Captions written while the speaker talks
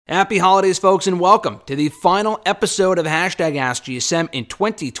Happy holidays, folks, and welcome to the final episode of #AskGSM in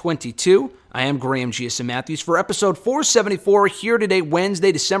 2022. I am Graham GSM Matthews for episode 474 here today,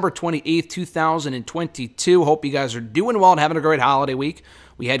 Wednesday, December 28th, 2022. Hope you guys are doing well and having a great holiday week.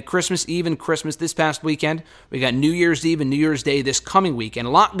 We had Christmas Eve and Christmas this past weekend. We got New Year's Eve and New Year's Day this coming weekend.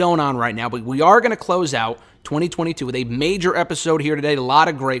 A lot going on right now, but we are going to close out 2022 with a major episode here today. A lot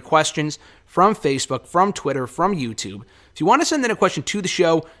of great questions from Facebook, from Twitter, from YouTube. If you want to send in a question to the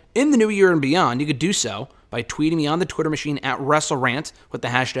show in the new year and beyond, you could do so by tweeting me on the Twitter machine at WrestleRant with the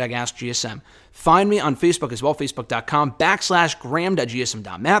hashtag AskGSM. Find me on Facebook as well,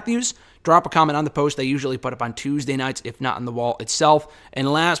 facebook.com/Graham.GSM.Matthews. Drop a comment on the post I usually put up on Tuesday nights, if not on the wall itself. And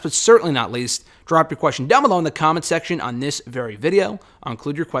last but certainly not least, drop your question down below in the comment section on this very video. I'll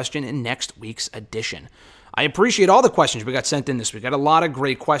include your question in next week's edition. I appreciate all the questions we got sent in this week. Got a lot of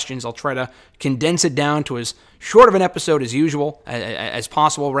great questions. I'll try to condense it down to as short of an episode as usual, as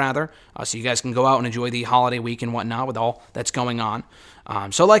possible, rather, so you guys can go out and enjoy the holiday week and whatnot with all that's going on.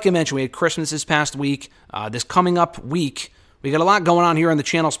 So like I mentioned, we had Christmas this past week. This coming up week, we got a lot going on here on the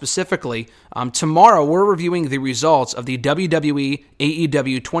channel specifically. Tomorrow, we're reviewing the results of the WWE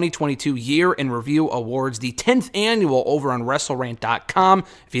AEW 2022 Year in Review Awards, the 10th annual over on WrestleRant.com.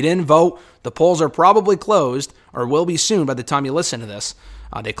 If you didn't vote, the polls are probably closed, or will be soon by the time you listen to this.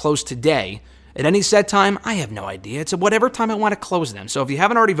 They close today. At any set time, I have no idea. It's at whatever time I want to close them. So if you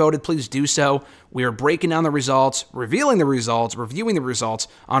haven't already voted, please do so. We are breaking down the results, revealing the results, reviewing the results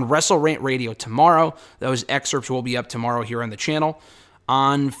on WrestleRant Radio tomorrow. Those excerpts will be up tomorrow here on the channel.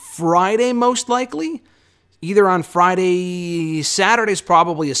 On Friday, most likely, either on Friday, Saturday's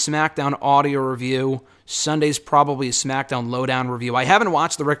probably a SmackDown audio review. Sunday's probably a SmackDown Lowdown review. I haven't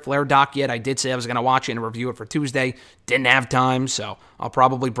watched the Ric Flair doc yet. I did say I was going to watch it and review it for Tuesday. Didn't have time, so I'll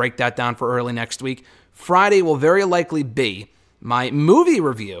probably break that down for early next week. Friday will very likely be my movie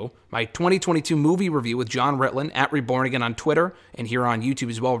review, my 2022 movie review with John Ritlin at Reborn Again on Twitter and here on YouTube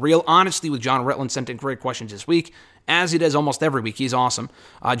as well. Real Honesty with John Ritlin sent in great questions this week, as he does almost every week. He's awesome.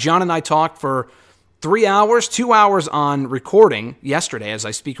 John and I talked for 3 hours, 2 hours on recording yesterday as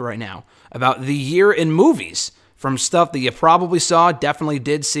I speak right now about the year in movies, from stuff that you probably saw, definitely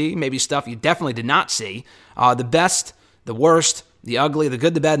did see, maybe stuff you definitely did not see, the best, the worst, the ugly, the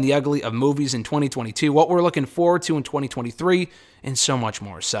good, the bad, and the ugly of movies in 2022, what we're looking forward to in 2023, and so much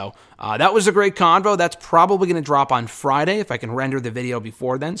more. So that was a great convo. That's probably going to drop on Friday if I can render the video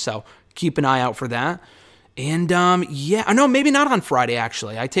before then, so keep an eye out for that. And yeah, no, maybe not on Friday,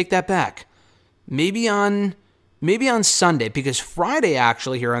 actually. I take that back. Maybe on Sunday, because Friday,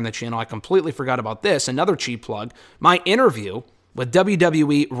 actually, here on the channel, I completely forgot about this. Another cheap plug. My interview with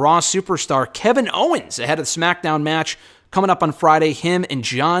WWE Raw superstar Kevin Owens ahead of the SmackDown match coming up on Friday. Him and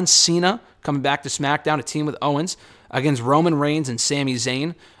John Cena coming back to SmackDown to team with Owens against Roman Reigns and Sami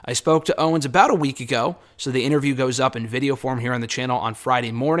Zayn. I spoke to Owens about a week ago, so the interview goes up in video form here on the channel on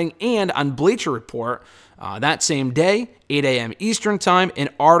Friday morning, and on Bleacher Report that same day, 8 a.m. Eastern Time, in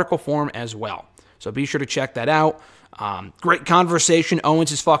article form as well. So be sure to check that out. Great conversation.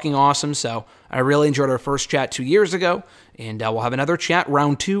 Owens is fucking awesome. So I really enjoyed our first chat 2 years ago. And we'll have another chat,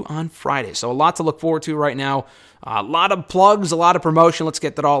 round 2, on Friday. So a lot to look forward to right now. A lot of plugs, a lot of promotion. Let's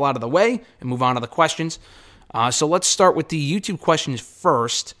get that all out of the way and move on to the questions. So let's start with the YouTube questions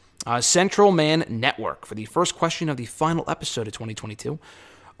first. Central Man Network for the first question of the final episode of 2022.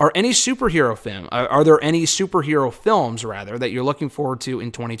 Are there any superhero films, rather, that you're looking forward to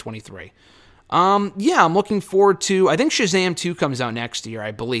in 2023? Yeah, I'm looking forward to, I think Shazam 2 comes out next year,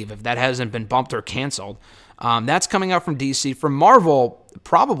 I believe, if that hasn't been bumped or canceled. That's coming out from DC. From Marvel,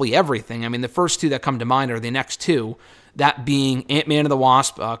 probably everything. I mean, the first two that come to mind are the next two, that being Ant-Man and the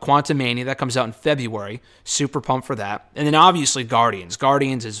Wasp, Quantumania, that comes out in February. Super pumped for that. And then obviously Guardians.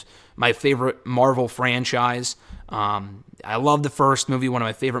 Guardians is my favorite Marvel franchise. I love the first movie, one of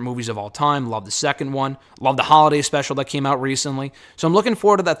my favorite movies of all time. Love the second one. Love the holiday special that came out recently. So I'm looking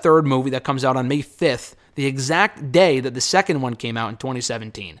forward to that third movie that comes out on May 5th, the exact day that the second one came out in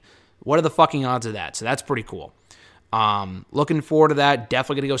 2017. What are the fucking odds of that? So that's pretty cool. Looking forward to that.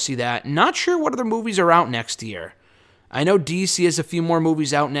 Definitely going to go see that. Not sure what other movies are out next year. I know DC has a few more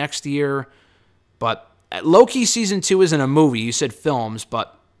movies out next year, but Loki Season 2 isn't a movie. You said films,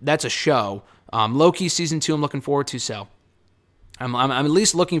 but that's a show. Loki Season 2 I'm looking forward to, so I'm at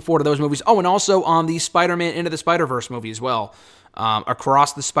least looking forward to those movies. Oh, and also on the Spider-Man Into the Spider-Verse movie as well.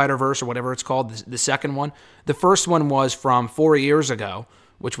 Across the Spider-Verse, or whatever it's called, the second one. The first one was from 4 years ago,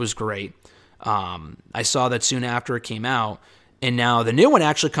 which was great. I saw that soon after it came out. And now the new one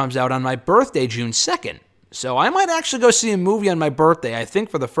actually comes out on my birthday, June 2nd. So I might actually go see a movie on my birthday, I think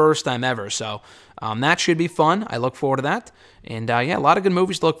for the first time ever. So that should be fun. I look forward to that. And yeah, a lot of good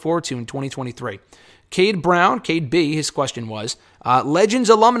movies to look forward to in 2023. Cade Brown, Cade B, his question was, Legends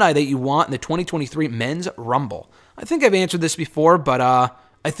alumni that you want in the 2023 Men's Rumble. I think I've answered this before, but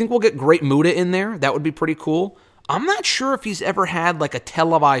I think we'll get Great Muta in there. That would be pretty cool. I'm not sure if he's ever had like a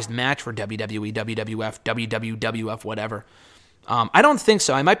televised match for WWE, WWF, WWF, whatever. I don't think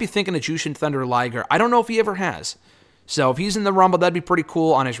so. I might be thinking of Jushin Thunder Liger. I don't know if he ever has. So if he's in the Rumble, that'd be pretty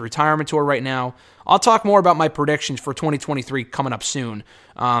cool on his retirement tour right now. I'll talk more about my predictions for 2023 coming up soon.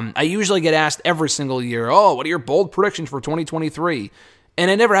 I usually get asked every single year, oh, what are your bold predictions for 2023?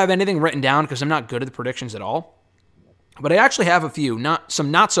 And I never have anything written down because I'm not good at the predictions at all. But I actually have a few,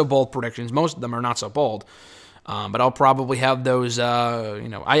 some not so bold predictions. Most of them are not so bold. But I'll probably have those,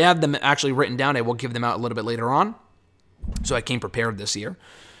 I have them actually written down. I will give them out a little bit later on. So I came prepared this year.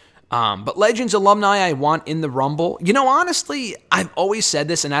 But Legends alumni I want in the Rumble. Honestly, I've always said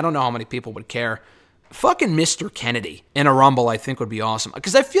this, and I don't know how many people would care. Fucking Mr. Kennedy in a Rumble I think would be awesome.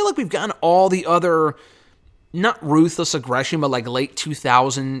 Because I feel like we've gotten all the other, not ruthless aggression, but like late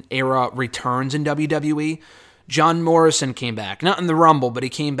 2000 era returns in WWE. John Morrison came back. Not in the Rumble, but he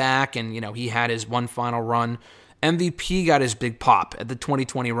came back and, he had his one final run. MVP got his big pop at the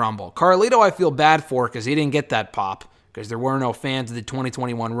 2020 Rumble. Carlito I feel bad for because he didn't get that pop because there were no fans of the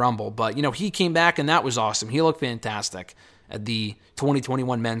 2021 Rumble. But, he came back and that was awesome. He looked fantastic at the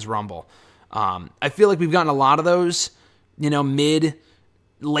 2021 Men's Rumble. I feel like we've gotten a lot of those, mid,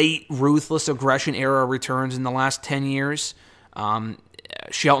 late, ruthless aggression era returns in the last 10 years.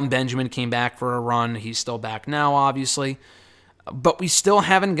 Shelton Benjamin came back for a run. He's still back now, obviously. But we still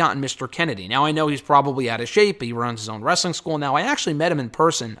haven't gotten Mr. Kennedy. Now, I know he's probably out of shape. He runs his own wrestling school now. I actually met him in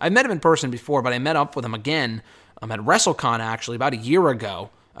person. I met him in person before, but I met up with him again at WrestleCon, actually, about a year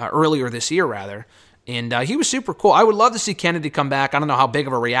ago. Earlier this year, rather. And he was super cool. I would love to see Kennedy come back. I don't know how big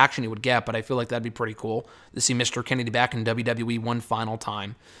of a reaction he would get, but I feel like that'd be pretty cool to see Mr. Kennedy back in WWE one final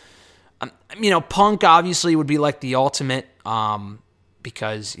time. Punk obviously would be like the ultimate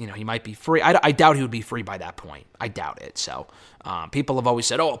because, he might be free. I doubt he would be free by that point. I doubt it. So people have always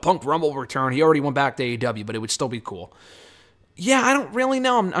said, oh, Punk Rumble return. He already went back to AEW, but it would still be cool. Yeah, I don't really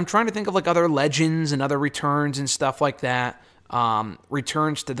know. I'm trying to think of like other legends and other returns and stuff like that.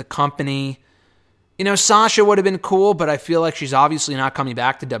 Returns to the company. Sasha would have been cool, but I feel like she's obviously not coming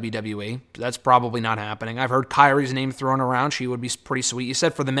back to WWE. That's probably not happening. I've heard Kairi's name thrown around. She would be pretty sweet. You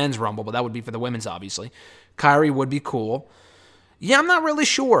said for the men's Rumble, but that would be for the women's, obviously. Kairi would be cool. Yeah, I'm not really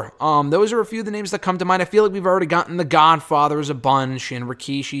sure. Those are a few of the names that come to mind. I feel like we've already gotten the Godfathers a bunch, and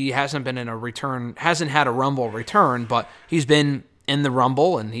Rikishi hasn't had a Rumble return, but he's been in the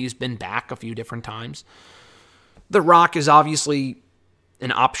Rumble, and he's been back a few different times. The Rock is obviously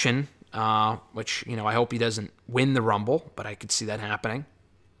an option. Which, I hope he doesn't win the Rumble, but I could see that happening.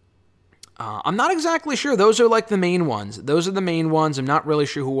 I'm not exactly sure. Those are like the main ones. Those are the main ones. I'm not really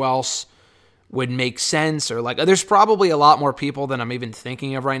sure who else would make sense or there's probably a lot more people than I'm even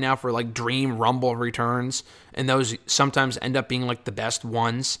thinking of right now for like dream Rumble returns, and those sometimes end up being like the best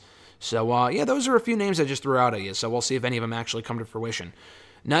ones. So, yeah, those are a few names I just threw out at you, so we'll see if any of them actually come to fruition.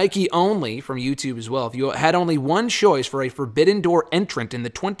 Nike Only from YouTube as well. If you had only one choice for a Forbidden Door entrant in the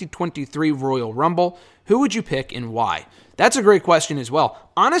 2023 Royal Rumble, who would you pick and why? That's a great question as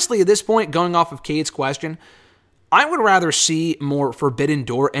well. Honestly, at this point, going off of Cade's question, I would rather see more Forbidden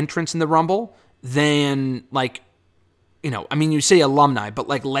Door entrants in the Rumble than, you say alumni, but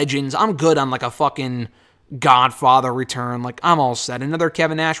like legends. I'm good on like a fucking Godfather return. I'm all set. Another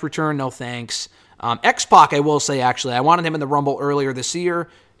Kevin Nash return, no thanks. X-Pac, I will say, actually, I wanted him in the Rumble earlier this year.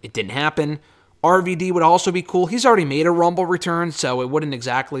 It didn't happen. RVD would also be cool. He's already made a Rumble return, so it wouldn't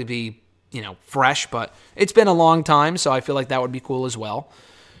exactly be, fresh, but it's been a long time, so I feel like that would be cool as well.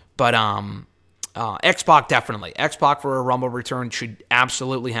 But X-Pac, definitely. X-Pac for a Rumble return should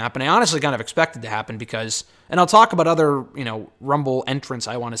absolutely happen. I honestly kind of expected to happen because, and I'll talk about other, Rumble entrants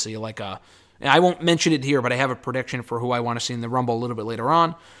I want to see, I won't mention it here, but I have a prediction for who I want to see in the Rumble a little bit later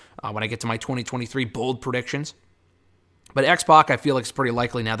on. When I get to my 2023 bold predictions. But X-Pac, I feel like it's pretty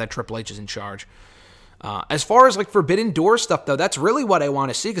likely now that Triple H is in charge. As far as Forbidden Door stuff, though, that's really what I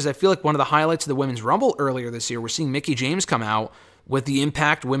want to see because I feel like one of the highlights of the Women's Rumble earlier this year, we're seeing Mickie James come out with the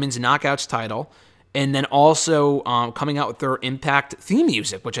Impact Women's Knockouts title and then also coming out with their Impact theme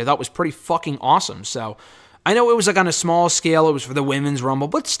music, which I thought was pretty fucking awesome. So I know it was on a small scale. It was for the Women's Rumble,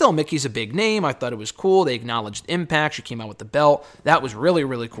 but still, Mickey's a big name. I thought it was cool. They acknowledged Impact. She came out with the belt. That was really,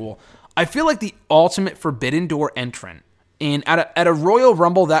 really cool. I feel like the ultimate Forbidden Door entrant, and at a Royal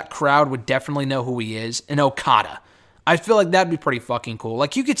Rumble, that crowd would definitely know who he is, and Okada. I feel like that'd be pretty fucking cool.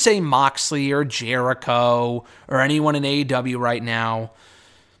 Like, you could say Moxley or Jericho or anyone in AEW right now.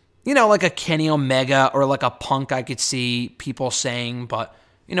 You know, like a Kenny Omega or like a Punk I could see people saying, but,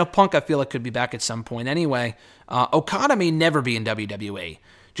 you know, Punk I feel like could be back at some point anyway. Okada may never be in WWE.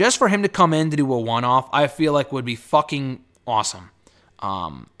 Just for him to come in to do a one-off, I feel like would be fucking awesome.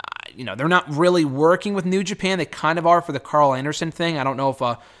 You know, they're not really working with New Japan. They kind of are for the Carl Anderson thing. I don't know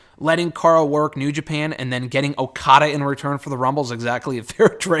if letting Carl work New Japan and then getting Okada in return for the Rumble is exactly a fair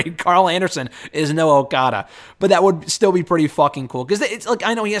trade. Carl Anderson is no Okada. But that would still be pretty fucking cool. Because it's like,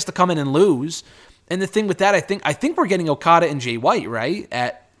 I know he has to come in and lose. And the thing with that, I think we're getting Okada and Jay White, right?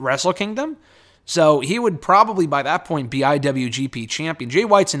 At Wrestle Kingdom. So he would probably, by that point, be IWGP champion. Jay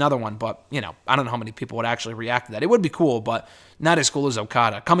White's another one, but, you know, I don't know how many people would actually react to that. It would be cool, but not as cool as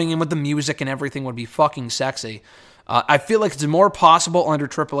Okada. Coming in with the music and everything would be fucking sexy. I feel like it's more possible under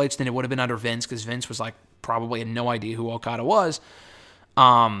Triple H than it would have been under Vince, because Vince was like, probably had no idea who Okada was.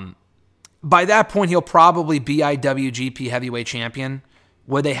 By that point, he'll probably be IWGP heavyweight champion.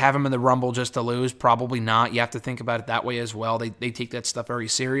 Would they have him in the Rumble just to lose? Probably not. You have to think about it that way as well. They take that stuff very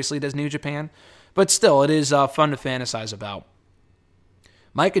seriously, does New Japan. But still, it is fun to fantasize about.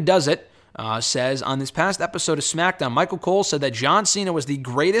 Micah Does It says, on this past episode of SmackDown, Michael Cole said that John Cena was the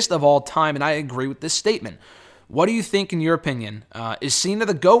greatest of all time, and I agree with this statement. What do you think, in your opinion? Is Cena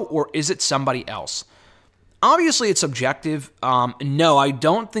the GOAT, or is it somebody else? Obviously, it's subjective. No, I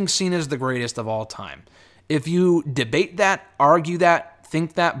don't think Cena is the greatest of all time. If you debate that, argue that,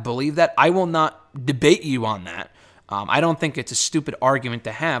 think that, believe that, I will not debate you on that. I don't think it's a stupid argument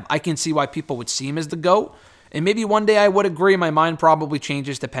to have. I can see why people would see him as the GOAT, and maybe one day I would agree. My mind probably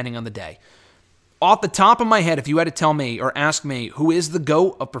changes depending on the day. Off the top of my head, if you had to tell me or ask me who is the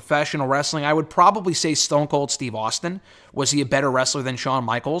GOAT of professional wrestling, I would probably say Stone Cold Steve Austin. Was he a better wrestler than Shawn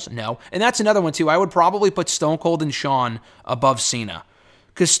Michaels? No. And that's another one, too. I would probably put Stone Cold and Shawn above Cena.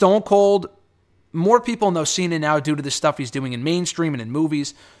 Because Stone Cold, more people know Cena now due to the stuff he's doing in mainstream and in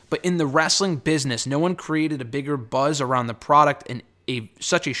movies. But in the wrestling business, no one created a bigger buzz around the product in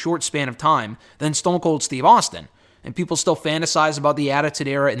such a short span of time than Stone Cold Steve Austin. And people still fantasize about the Attitude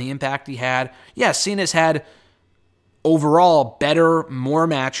Era and the impact he had. Yeah, Cena's had overall better, more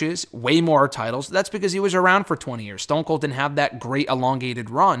matches, way more titles. That's because he was around for 20 years. Stone Cold didn't have that great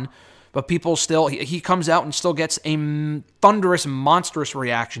elongated run, but people still, he comes out and still gets a thunderous, monstrous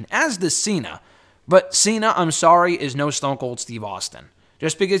reaction, as does Cena. But Cena, I'm sorry, is no Stone Cold Steve Austin.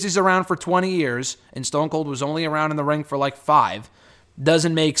 Just because he's around for 20 years and Stone Cold was only around in the ring for like 5,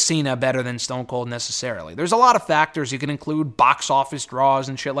 doesn't make Cena better than Stone Cold necessarily. There's a lot of factors. You can include box office draws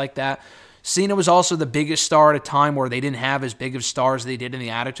and shit like that. Cena was also the biggest star at a time where they didn't have as big of stars as they did in the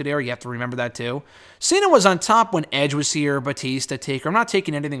Attitude Era. You have to remember that too. Cena was on top when Edge was here, Batista, Taker. I'm not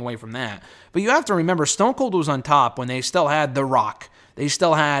taking anything away from that. But you have to remember, Stone Cold was on top when they still had The Rock. They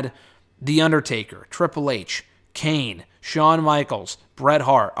still had The Undertaker, Triple H, Kane, Shawn Michaels, Bret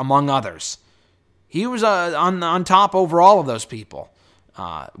Hart, among others. He was on top over all of those people.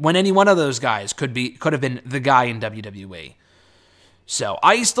 When any one of those guys could have been the guy in WWE. So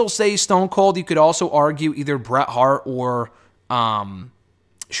I still say Stone Cold. You could also argue either Bret Hart or Shawn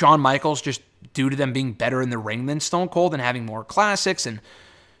Michaels, just due to them being better in the ring than Stone Cold and having more classics. And,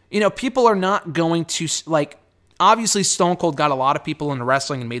 you know, people are not going to, like, obviously Stone Cold got a lot of people into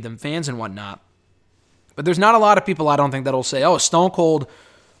wrestling and made them fans and whatnot. But there's not a lot of people, I don't think, that'll say, oh, Stone Cold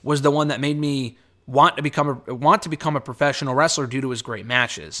was the one that made me want to become a professional wrestler due to his great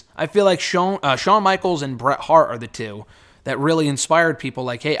matches. I feel like Shawn Michaels and Bret Hart are the two that really inspired people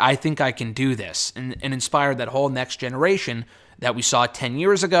like, hey, I think I can do this, and inspired that whole next generation that we saw 10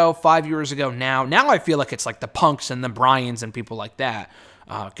 years ago, 5 years ago, now. Now I feel like it's like the Punks and the Bryans and people like that,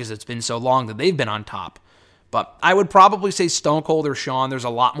 because it's been so long that they've been on top. But I would probably say Stone Cold or Shawn. There's a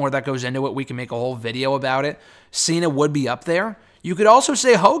lot more that goes into it. We can make a whole video about it. Cena would be up there. You could also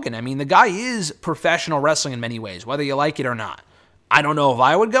say Hogan. I mean, the guy is professional wrestling in many ways, whether you like it or not. I don't know if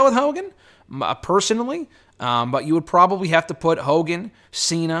I would go with Hogan, personally, but you would probably have to put Hogan,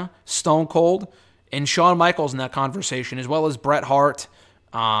 Cena, Stone Cold, and Shawn Michaels in that conversation, as well as Bret Hart,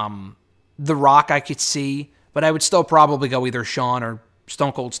 The Rock I could see, but I would still probably go either Shawn or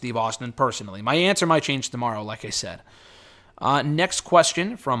Stone Cold Steve Austin, personally. My answer might change tomorrow, like I said. Next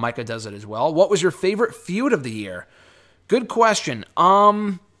question from Micah Does It as well. What was your favorite feud of the year? Good question.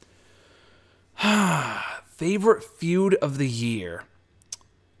 Favorite feud of the year.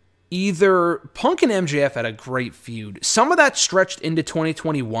 Either Punk and MJF had a great feud. Some of that stretched into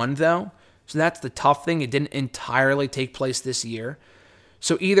 2021, though. So that's the tough thing. It didn't entirely take place this year.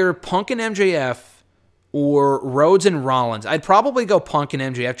 So either Punk and MJF or Rhodes and Rollins. I'd probably go Punk and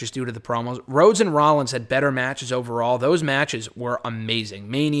MJF just due to the promos. Rhodes and Rollins had better matches overall. Those matches were amazing.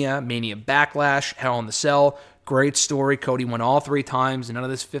 Mania Backlash, Hell in the Cell, great story. Cody won all 3 times. None of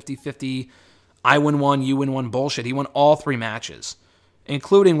this 50-50, I win one, you win one bullshit. He won all 3 matches,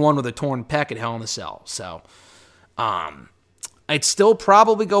 including one with a torn pec at Hell in the Cell. So, I'd still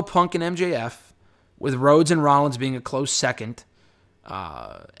probably go Punk and MJF, with Rhodes and Rollins being a close second.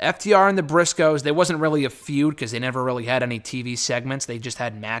 FTR and the Briscoes, they wasn't really a feud because they never really had any TV segments. They just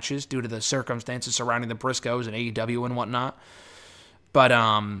had matches due to the circumstances surrounding the Briscoes and AEW and whatnot. But,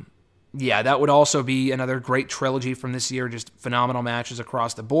 yeah, that would also be another great trilogy from this year. Just phenomenal matches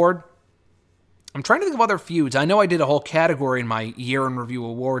across the board. I'm trying to think of other feuds. I know I did a whole category in my Year in Review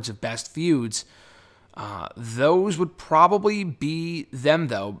Awards of Best Feuds. Those would probably be them,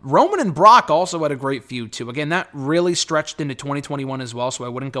 though. Roman and Brock also had a great feud, too. Again, that really stretched into 2021 as well, so I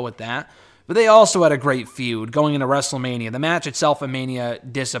wouldn't go with that. But they also had a great feud going into WrestleMania. The match itself at Mania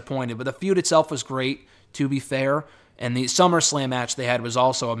disappointed, but the feud itself was great, to be fair. And the SummerSlam match they had was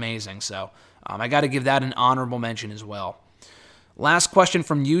also amazing. So I got to give that an honorable mention as well. Last question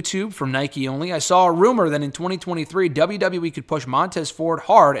from YouTube, from Nike Only. I saw a rumor that in 2023, WWE could push Montez Ford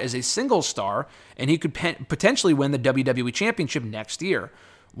hard as a single star, and he could potentially win the WWE Championship next year.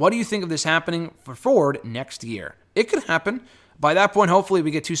 What do you think of this happening for Ford next year? It could happen. By that point, hopefully we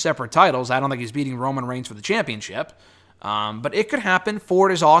get 2 separate titles. I don't think he's beating Roman Reigns for the championship. But it could happen.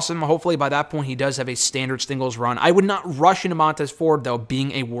 Ford is awesome. Hopefully by that point he does have a standard singles run. I would not rush into Montez Ford, though,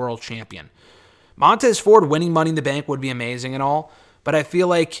 being a world champion. Montez Ford winning Money in the Bank would be amazing and all, but I feel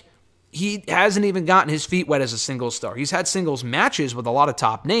like he hasn't even gotten his feet wet as a singles star. He's had singles matches with a lot of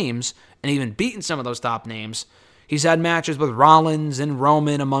top names and even beaten some of those top names. He's had matches with Rollins and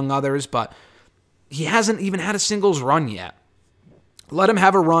Roman, among others, but he hasn't even had a singles run yet. Let him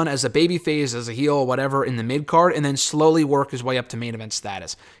have a run as a babyface, as a heel, whatever, in the mid-card, and then slowly work his way up to main event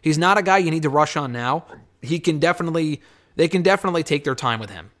status. He's not a guy you need to rush on now. They can definitely take their time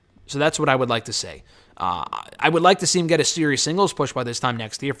with him. So that's what I would like to say. I would like to see him get a serious singles push by this time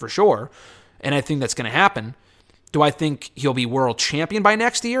next year for sure, and I think that's going to happen. Do I think he'll be world champion by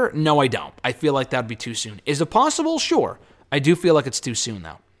next year? No, I don't. I feel like that would be too soon. Is it possible? Sure. I do feel like it's too soon,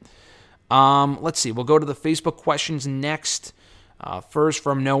 though. Let's see. We'll go to the Facebook questions next. First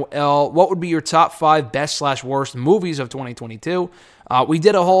from Noel, what would be your top 5 best/worst movies of 2022? We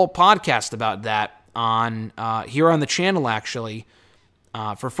did a whole podcast about that on here on the channel, actually.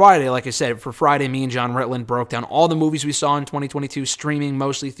 For Friday, like I said, for Friday, me and John Ritland broke down all the movies we saw in 2022, streaming,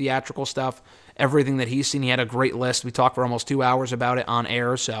 mostly theatrical stuff, everything that he's seen. He had a great list. We talked for almost 2 hours about it on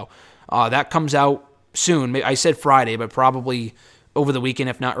air, so that comes out soon. I said Friday, but probably over the weekend,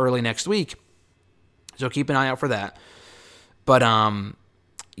 if not early next week. So keep an eye out for that. But,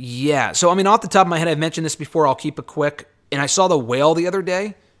 yeah. So, I mean, off the top of my head, I've mentioned this before. I'll keep it quick. And I saw The Whale the other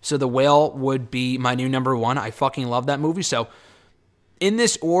day. So The Whale would be my new number 1. I fucking love that movie. So, in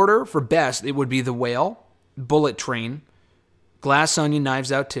this order for best, it would be The Whale, Bullet Train, Glass Onion,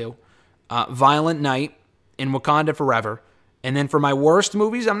 Knives Out 2, Violent Night, and Wakanda Forever. And then for my worst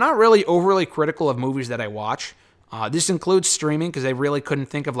movies, I'm not really overly critical of movies that I watch. This includes streaming because I really couldn't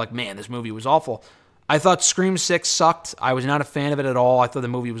think of like, man, this movie was awful. I thought Scream 6 sucked. I was not a fan of it at all. I thought the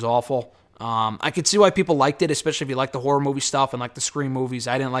movie was awful. I could see why people liked it, especially if you like the horror movie stuff and like the Scream movies.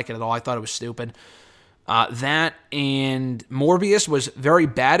 I didn't like it at all. I thought it was stupid. That and Morbius was very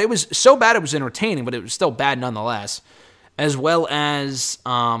bad. It was so bad it was entertaining, but it was still bad nonetheless. As well as,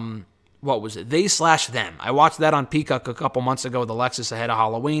 what was it? They/Them. I watched that on Peacock a couple months ago with Alexis ahead of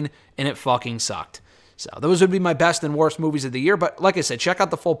Halloween, and it fucking sucked. So those would be my best and worst movies of the year. But like I said, check out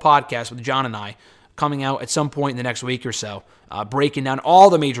the full podcast with John and I coming out at some point in the next week or so, breaking down all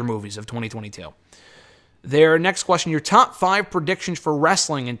the major movies of 2022. Their next question, your top 5 predictions for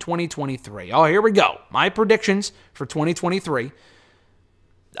wrestling in 2023. Oh, here we go. My predictions for 2023.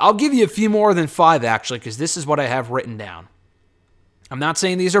 I'll give you a few more than 5, actually, because this is what I have written down. I'm not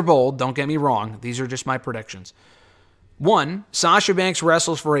saying these are bold. Don't get me wrong. These are just my predictions. 1, Sasha Banks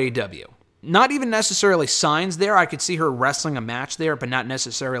wrestles for AEW. Not even necessarily signs there. I could see her wrestling a match there, but not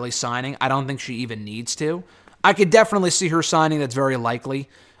necessarily signing. I don't think she even needs to. I could definitely see her signing. That's very likely.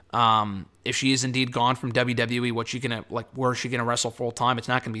 If she is indeed gone from WWE, where is she gonna wrestle full time? It's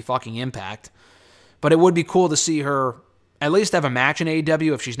not gonna be fucking Impact. But it would be cool to see her at least have a match in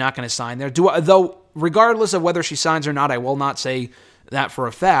AEW if she's not gonna sign there. Though, regardless of whether she signs or not, I will not say that for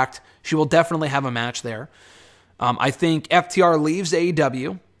a fact. She will definitely have a match there. I think FTR leaves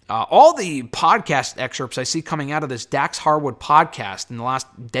AEW. All the podcast excerpts I see coming out of this Dax Harwood podcast in the last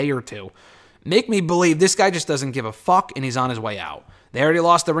day or two make me believe this guy just doesn't give a fuck and he's on his way out. They already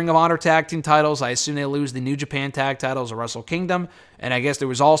lost the Ring of Honor tag team titles. I assume they lose the New Japan tag titles or Wrestle Kingdom. And I guess there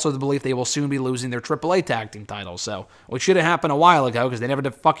was also the belief they will soon be losing their AAA tag team titles. So, which should have happened a while ago because they never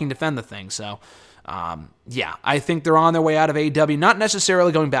did fucking defend the thing. So, yeah, I think they're on their way out of AEW. Not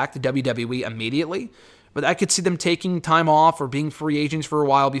necessarily going back to WWE immediately, but I could see them taking time off or being free agents for a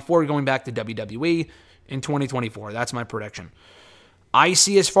while before going back to WWE in 2024. That's my prediction. I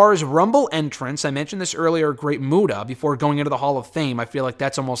see, as far as Rumble entrance, I mentioned this earlier, Great Muta, before going into the Hall of Fame. I feel like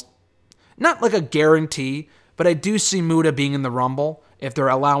that's almost not like a guarantee, but I do see Muta being in the Rumble if they're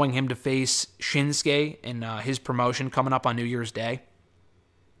allowing him to face Shinsuke in his promotion coming up on New Year's Day.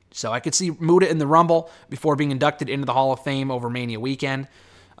 So I could see Muta in the Rumble before being inducted into the Hall of Fame over Mania weekend.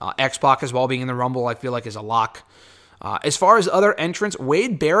 X-Pac as well being in the Rumble, I feel like, is a lock. As far as other entrants,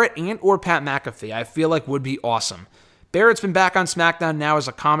 Wade Barrett and or Pat McAfee, I feel like would be awesome. Barrett's been back on SmackDown now as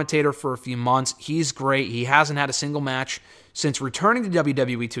a commentator for a few months. He's great. He hasn't had a single match since returning to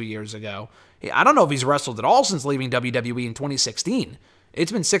WWE 2 years ago. I don't know if he's wrestled at all since leaving WWE in 2016.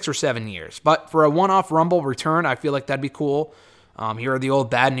 It's been 6 or 7 years. But for a one-off Rumble return, I feel like that'd be cool. Here are the old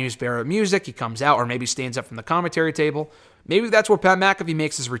Bad News Barrett music. He comes out or maybe stands up from the commentary table. Maybe that's where Pat McAfee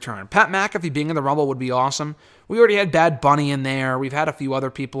makes his return. Pat McAfee being in the Rumble would be awesome. We already had Bad Bunny in there. We've had a few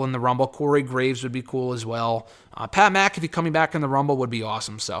other people in the Rumble. Corey Graves would be cool as well. Pat McAfee coming back in the Rumble would be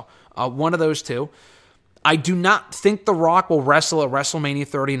awesome. So one of those two. I do not think The Rock will wrestle at WrestleMania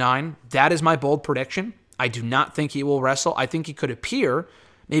 39. That is my bold prediction. I do not think he will wrestle. I think he could appear,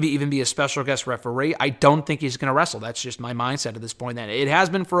 maybe even be a special guest referee. I don't think he's going to wrestle. That's just my mindset at this point. And it has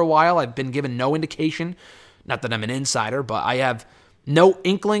been for a while. I've been given no indication. Not that I'm an insider, but I have no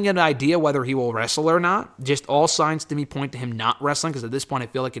inkling and idea whether he will wrestle or not. Just all signs to me point to him not wrestling, because at this point I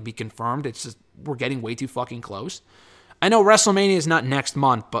feel like it'd be confirmed. It's just we're getting way too fucking close. I know WrestleMania is not next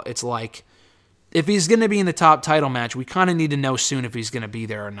month, but it's like if he's going to be in the top title match, we kind of need to know soon if he's going to be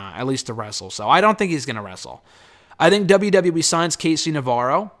there or not, at least to wrestle. So I don't think he's going to wrestle. I think WWE signs Casey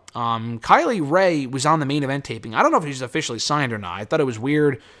Navarro. Kylie Ray was on the main event taping. I don't know if she's officially signed or not. I thought it was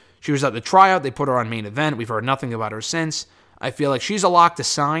weird. She was at the tryout. They put her on main event. We've heard nothing about her since. I feel like she's a lock to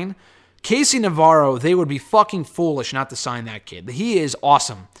sign. Casey Navarro, they would be fucking foolish not to sign that kid. He is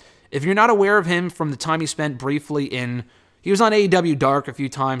awesome. If you're not aware of him from the time he spent briefly in... He was on AEW Dark a few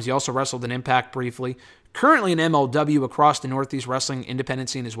times. He also wrestled in Impact briefly. Currently in MLW across the Northeast Wrestling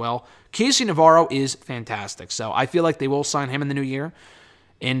independent scene as well. Casey Navarro is fantastic. So I feel like they will sign him in the new year.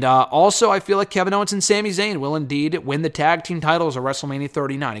 And also, I feel like Kevin Owens and Sami Zayn will indeed win the tag team titles at WrestleMania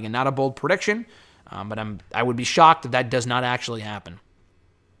 39. Again, not a bold prediction, but I would be shocked if that does not actually happen.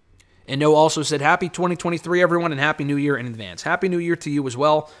 And Noah also said, Happy 2023, everyone, and Happy New Year in advance. Happy New Year to you as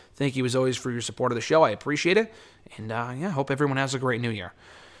well. Thank you, as always, for your support of the show. I appreciate it. And, yeah, hope everyone has a great New Year.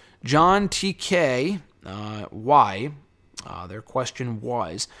 John TK, why? Their question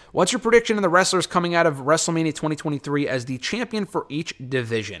was, what's your prediction of the wrestlers coming out of WrestleMania 2023 as the champion for each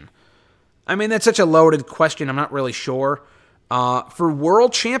division? I mean, that's such a loaded question. I'm not really sure. For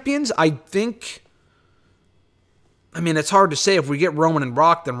world champions, I think... I mean, it's hard to say. If we get Roman and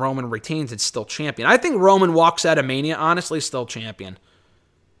Rock, then Roman retains, it's still champion. I think Roman walks out of Mania, honestly, still champion.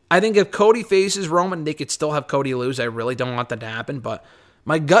 I think if Cody faces Roman, they could still have Cody lose. I really don't want that to happen, but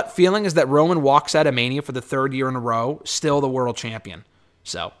my gut feeling is that Roman walks out of Mania for the third year in a row, still the world champion.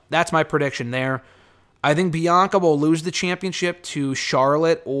 So that's my prediction there. I think Bianca will lose the championship to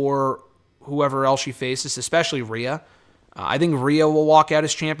Charlotte or whoever else she faces, especially Rhea. I think Rhea will walk out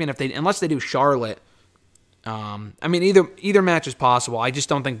as champion unless they do Charlotte. I mean, either match is possible. I just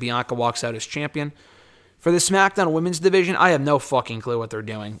don't think Bianca walks out as champion. For the SmackDown Women's Division, I have no fucking clue what they're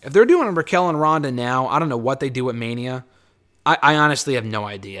doing. If they're doing Raquel and Ronda now, I don't know what they do at Mania. I honestly have no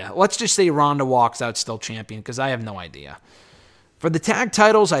idea. Let's just say Ronda walks out still champion, because I have no idea. For the tag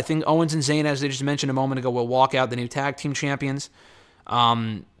titles, I think Owens and Zayn, as I just mentioned a moment ago, will walk out the new tag team champions.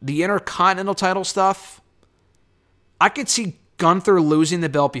 The Intercontinental title stuff, I could see Gunther losing the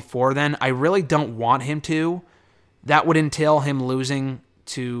belt before then. I really don't want him to. That would entail him losing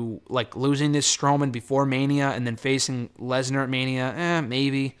to this Strowman before Mania and then facing Lesnar at Mania.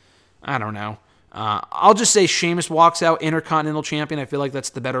 Maybe. I don't know. I'll just say Sheamus walks out Intercontinental Champion. I feel like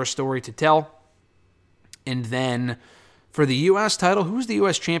that's the better story to tell. And then for the U.S. title, who's the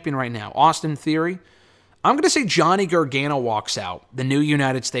U.S. champion right now? Austin Theory. I'm going to say Johnny Gargano walks out, the new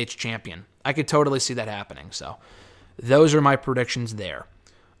United States champion. I could totally see that happening. So those are my predictions there.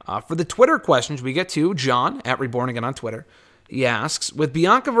 For the Twitter questions, we get to John at Reborn Again on Twitter. He asks, with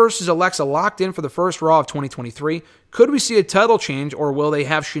Bianca versus Alexa locked in for the first Raw of 2023, could we see a title change, or will they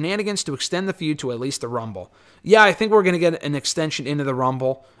have shenanigans to extend the feud to at least the Rumble? Yeah, I think we're going to get an extension into the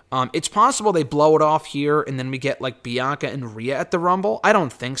Rumble. It's possible they blow it off here and then we get like Bianca and Rhea at the Rumble. I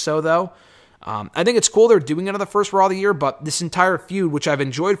don't think so, though. I think it's cool they're doing it on the first Raw of the year, but this entire feud, which I've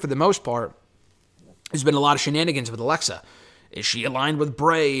enjoyed for the most part, there's been a lot of shenanigans with Alexa. Is she aligned with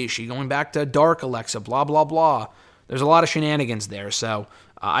Bray? Is she going back to Dark Alexa? Blah, blah, blah. There's a lot of shenanigans there, so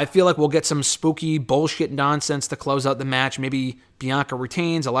I feel like we'll get some spooky bullshit nonsense to close out the match. Maybe Bianca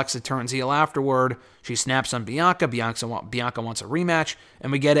retains, Alexa turns heel afterward, she snaps on Bianca, Bianca wants a rematch,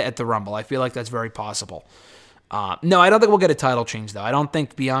 and we get it at the Rumble. I feel like that's very possible. No, I don't think we'll get a title change, though. I don't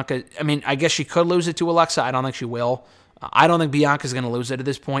think Bianca, I mean, I guess she could lose it to Alexa. I don't think she will. I don't think Bianca's going to lose it at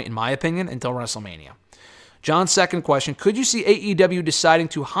this point, in my opinion, until WrestleMania. John's second question, could you see AEW deciding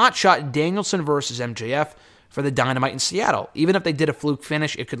to hotshot Danielson versus MJF for the Dynamite in Seattle? Even if they did a fluke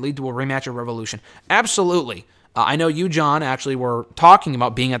finish, it could lead to a rematch of Revolution. Absolutely. I know you, John, actually were talking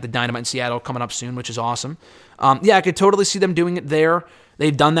about being at the Dynamite in Seattle coming up soon, which is awesome. Yeah, I could totally see them doing it there.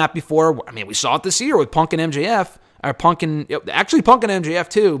 They've done that before. I mean, we saw it this year with Punk and MJF. Or Punk and MJF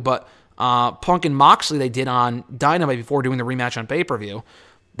too, but Punk and Moxley they did on Dynamite before doing the rematch on pay-per-view.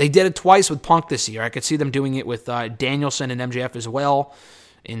 They did it twice with Punk this year. I could see them doing it with Danielson and MJF as well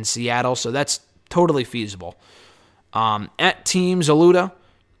in Seattle, so that's totally feasible. At Team Zaluda,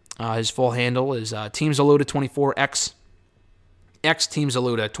 his full handle is Team Zaluda 24X. X Team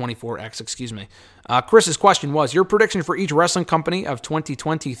Zaluda 24X, excuse me. Chris's question was, your prediction for each wrestling company of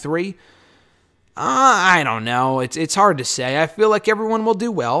 2023? I don't know. It's hard to say. I feel like everyone will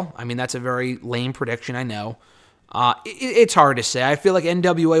do well. I mean, that's a very lame prediction, I know. It's hard to say. I feel like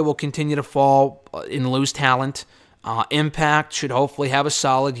NWA will continue to fall and lose talent. Impact should hopefully have a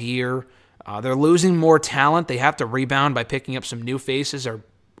solid year. They're losing more talent. They have to rebound by picking up some new faces or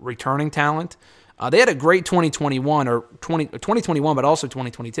returning talent. They had a great 2021, but also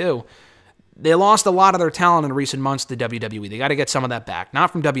 2022. They lost a lot of their talent in recent months to WWE. They got to get some of that back.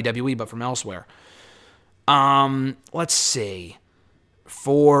 Not from WWE, but from elsewhere. Let's see.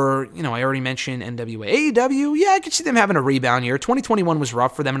 For, I already mentioned NWA. AEW, yeah, I could see them having a rebound year. 2021 was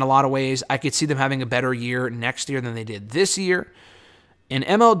rough for them in a lot of ways. I could see them having a better year next year than they did this year. And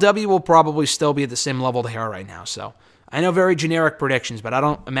MLW will probably still be at the same level they are right now. So I know very generic predictions, but I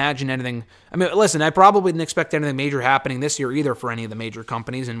don't imagine anything. I mean, listen, I probably didn't expect anything major happening this year either for any of the major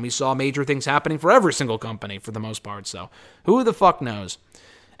companies, and we saw major things happening for every single company for the most part. So who the fuck knows?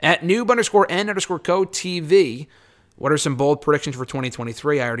 At noob_n_co TV, what are some bold predictions for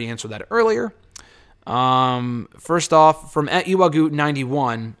 2023? I already answered that earlier. First off, from at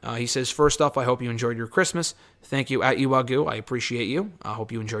Iwagu91, he says, first off, I hope you enjoyed your Christmas. Thank you, at Iwagu. I appreciate you. I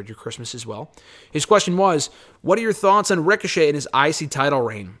hope you enjoyed your Christmas as well. His question was, what are your thoughts on Ricochet and his IC title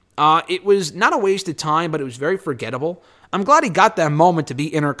reign? It was not a waste of time, but it was very forgettable. I'm glad he got that moment to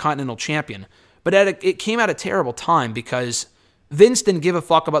be Intercontinental Champion, but it came at a terrible time because Vince didn't give a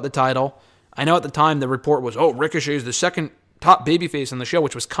fuck about the title. I know at the time the report was, Ricochet is the second top babyface on the show,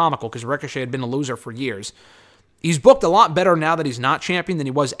 which was comical because Ricochet had been a loser for years. He's booked a lot better now that he's not champion than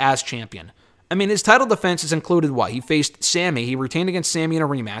he was as champion. I mean, his title defenses included what? He faced Sammy. He retained against Sammy in a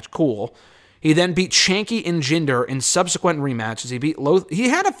rematch. Cool. He then beat Shanky and Jinder in subsequent rematches. He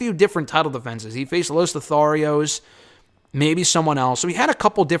had a few different title defenses. He faced Los Lotharios, maybe someone else. So he had a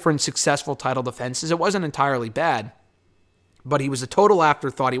couple different successful title defenses. It wasn't entirely bad. But he was a total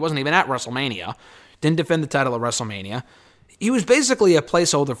afterthought. He wasn't even at WrestleMania. Didn't defend the title at WrestleMania. He was basically a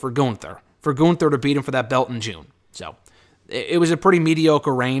placeholder for Gunther to beat him for that belt in June. So it was a pretty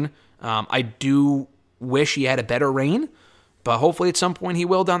mediocre reign. I do wish he had a better reign, but hopefully at some point he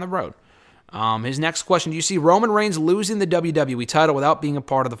will down the road. His next question, do you see Roman Reigns losing the WWE title without being a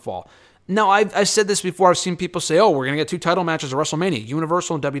part of the fall? No, I've said this before. I've seen people say, we're going to get 2 title matches at WrestleMania,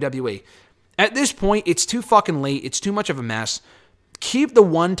 Universal and WWE. At this point, it's too fucking late. It's too much of a mess. Keep the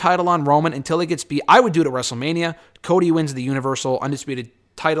 1 title on Roman until he gets beat. I would do it at WrestleMania. Cody wins the Universal Undisputed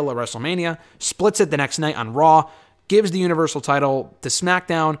title at WrestleMania, splits it the next night on Raw, gives the Universal title to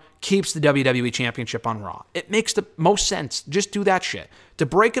SmackDown, keeps the WWE Championship on Raw. It makes the most sense. Just do that shit. To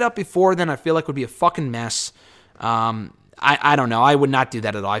break it up before then, I feel like would be a fucking mess. I don't know. I would not do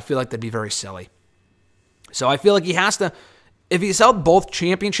that at all. I feel like that'd be very silly. So I feel like he has to... If he's held both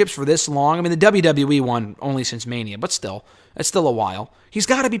championships for this long, I mean, the WWE won only since Mania, but still, it's still a while. He's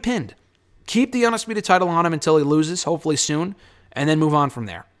got to be pinned. Keep the Undisputed title on him until he loses, hopefully soon, and then move on from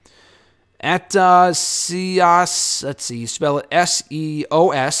there. At Seos, let's see, spell it SEOSITW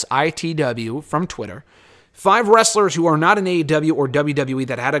from Twitter. 5 wrestlers who are not in AEW or WWE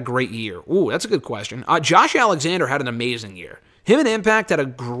that had a great year. Ooh, that's a good question. Josh Alexander had an amazing year. Him and Impact had a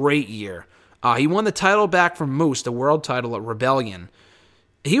great year. He won the title back from Moose, the world title at Rebellion.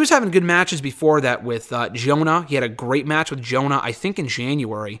 He was having good matches before that with Jonah. He had a great match with Jonah, I think in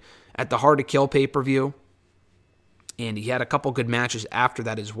January, at the Hard to Kill pay-per-view. And he had a couple good matches after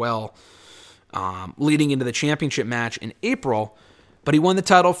that as well, leading into the championship match in April. But he won the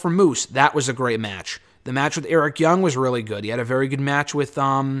title for Moose. That was a great match. The match with Eric Young was really good. He had a very good match with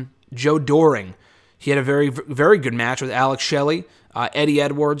Joe Doring. He had a very, very good match with Alex Shelley. Eddie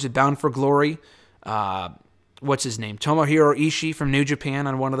Edwards at Bound for Glory. What's his name? Tomohiro Ishii from New Japan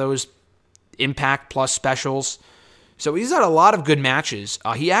on one of those Impact Plus specials. So he's had a lot of good matches.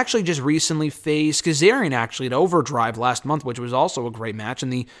 He actually just recently faced Kazarian actually at Overdrive last month, which was also a great match,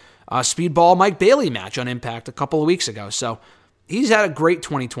 and the Speedball Mike Bailey match on Impact a couple of weeks ago. So he's had a great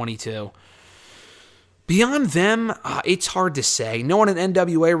 2022. Beyond them, it's hard to say. No one in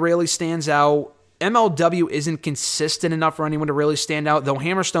NWA really stands out. MLW isn't consistent enough for anyone to really stand out, though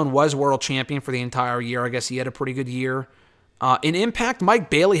Hammerstone was world champion for the entire year. I guess he had a pretty good year. In Impact,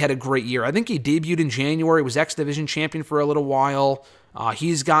 Mike Bailey had a great year. I think he debuted in January, was X Division champion for a little while.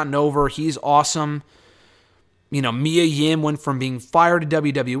 He's gotten over. He's awesome. You know, Mia Yim went from being fired to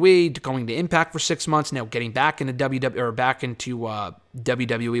WWE to going to Impact for 6 months, now getting back into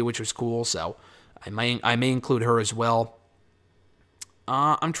WWE, which was cool. So I may include her as well.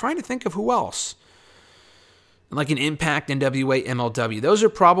 I'm trying to think of who else. Like an Impact, NWA, MLW. Those are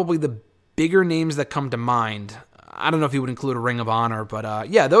probably the bigger names that come to mind. I don't know if you would include a Ring of Honor, but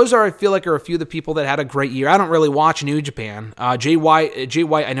yeah, those I feel like are a few of the people that had a great year. I don't really watch New Japan. Jay White,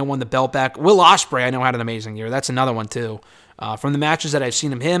 I know won the belt back. Will Ospreay, I know had an amazing year. That's another one too. From the matches that I've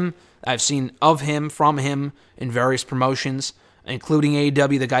seen from him in various promotions, including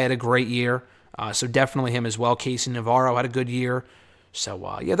AEW, the guy had a great year. So definitely him as well. Casey Navarro had a good year.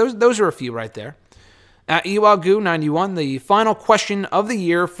 So yeah, those are a few right there. At Iwagu91, the final question of the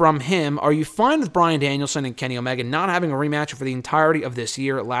year from him: are you fine with Bryan Danielson and Kenny Omega not having a rematch for the entirety of this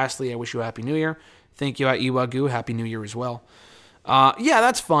year? Lastly, I wish you a Happy New Year. Thank you at Iwagu. Happy New Year as well. Yeah,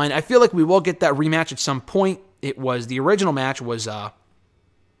 that's fine. I feel like we will get that rematch at some point. The original match was,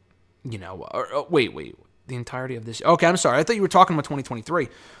 wait, the entirety of this. Okay, I'm sorry. I thought you were talking about 2023.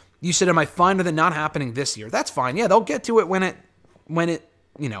 You said, am I fine with it not happening this year? That's fine. Yeah, they'll get to it when it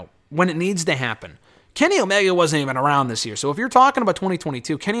needs to happen. Kenny Omega wasn't even around this year. So if you're talking about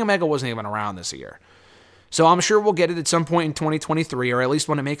 2022, Kenny Omega wasn't even around this year. So I'm sure we'll get it at some point in 2023, or at least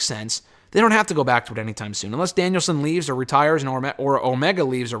when it makes sense. They don't have to go back to it anytime soon. Unless Danielson leaves or retires, or Omega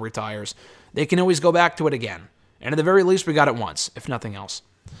leaves or retires, they can always go back to it again. And at the very least, we got it once, if nothing else.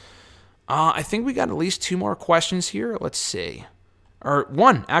 I think we got at least 2 more questions here. Let's see. Or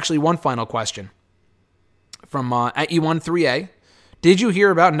one final question. From at E13A. Did you hear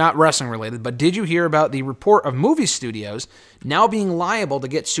about, not wrestling related, but did you hear about the report of movie studios now being liable to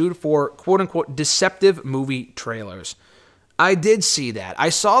get sued for quote-unquote deceptive movie trailers? I did see that. I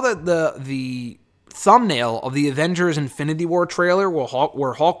saw that the thumbnail of the Avengers Infinity War trailer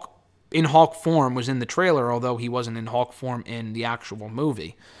where Hulk in Hulk form was in the trailer, although he wasn't in Hulk form in the actual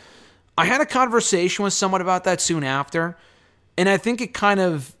movie. I had a conversation with someone about that soon after, and I think it kind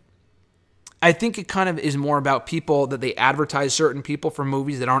of is more about people that they advertise certain people for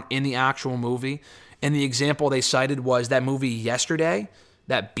movies that aren't in the actual movie. And the example they cited was that movie Yesterday,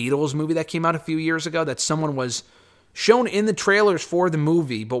 that Beatles movie that came out a few years ago, that someone was shown in the trailers for the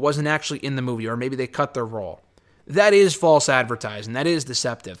movie but wasn't actually in the movie, or maybe they cut their role. That is false advertising. That is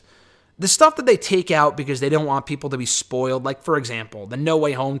deceptive. The stuff that they take out because they don't want people to be spoiled, like, for example, the No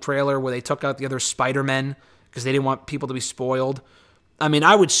Way Home trailer where they took out the other Spider-Men because they didn't want people to be spoiled. I mean,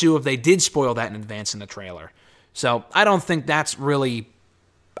 I would sue if they did spoil that in advance in the trailer. So I don't think that's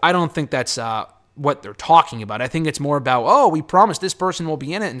what they're talking about. I think it's more about, oh, we promised this person will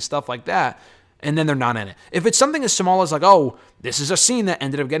be in it and stuff like that, and then they're not in it. If it's something as small as like, oh, this is a scene that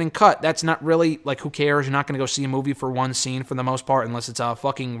ended up getting cut, that's not really, like, who cares? You're not going to go see a movie for one scene for the most part, unless it's a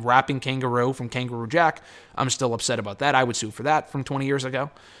fucking rapping kangaroo from Kangaroo Jack. I'm still upset about that. I would sue for that from 20 years ago.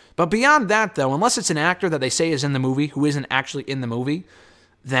 But beyond that, though, unless it's an actor that they say is in the movie who isn't actually in the movie,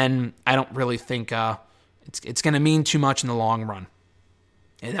 then I don't really think it's going to mean too much in the long run.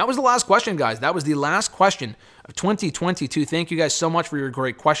 And that was the last question, guys. That was the last question of 2022. Thank you guys so much for your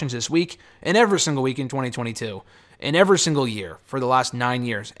great questions this week and every single week in 2022 and every single year for the last 9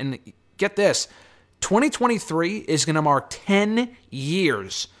 years. And get this, 2023 is going to mark 10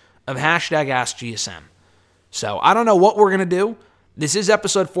 years of hashtag AskGSM. So I don't know what we're going to do. This is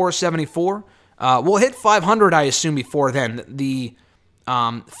episode 474. We'll hit 500, I assume, before then. The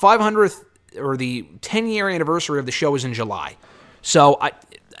 500th or the 10-year anniversary of the show is in July. So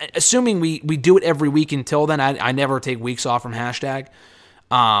assuming we do it every week until then, I never take weeks off from hashtag.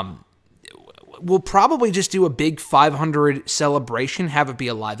 we'll probably just do a big 500 celebration, have it be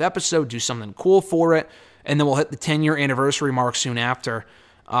a live episode, do something cool for it, and then we'll hit the 10-year anniversary mark soon after.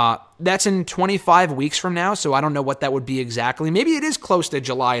 That's in 25 weeks from now, so I don't know what that would be exactly. Maybe it is close to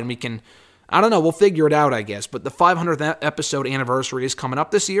July, and we can, I don't know, we'll figure it out, I guess. But the 500th episode anniversary is coming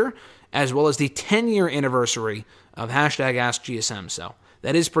up this year, as well as the 10-year anniversary of #AskGSM, so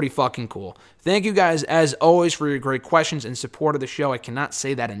that is pretty fucking cool. Thank you guys, as always, for your great questions and support of the show. I cannot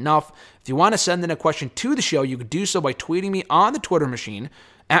say that enough. If you want to send in a question to the show, you could do so by tweeting me on the Twitter machine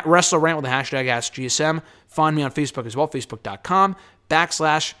at WrestleRant with the #AskGSM. Find me on Facebook as well,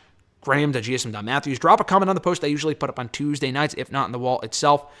 facebook.com/Graham.gsm.Matthews. Drop a comment on the post I usually put up on Tuesday nights, if not in the wall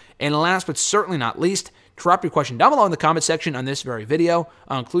itself. And last but certainly not least, drop your question down below in the comment section on this very video.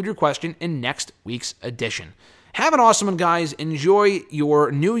 I'll include your question in next week's edition. Have an awesome one, guys. Enjoy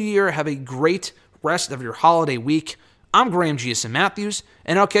your new year. Have a great rest of your holiday week. I'm Graham GSM Matthews,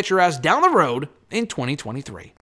 and I'll catch your ass down the road in 2023.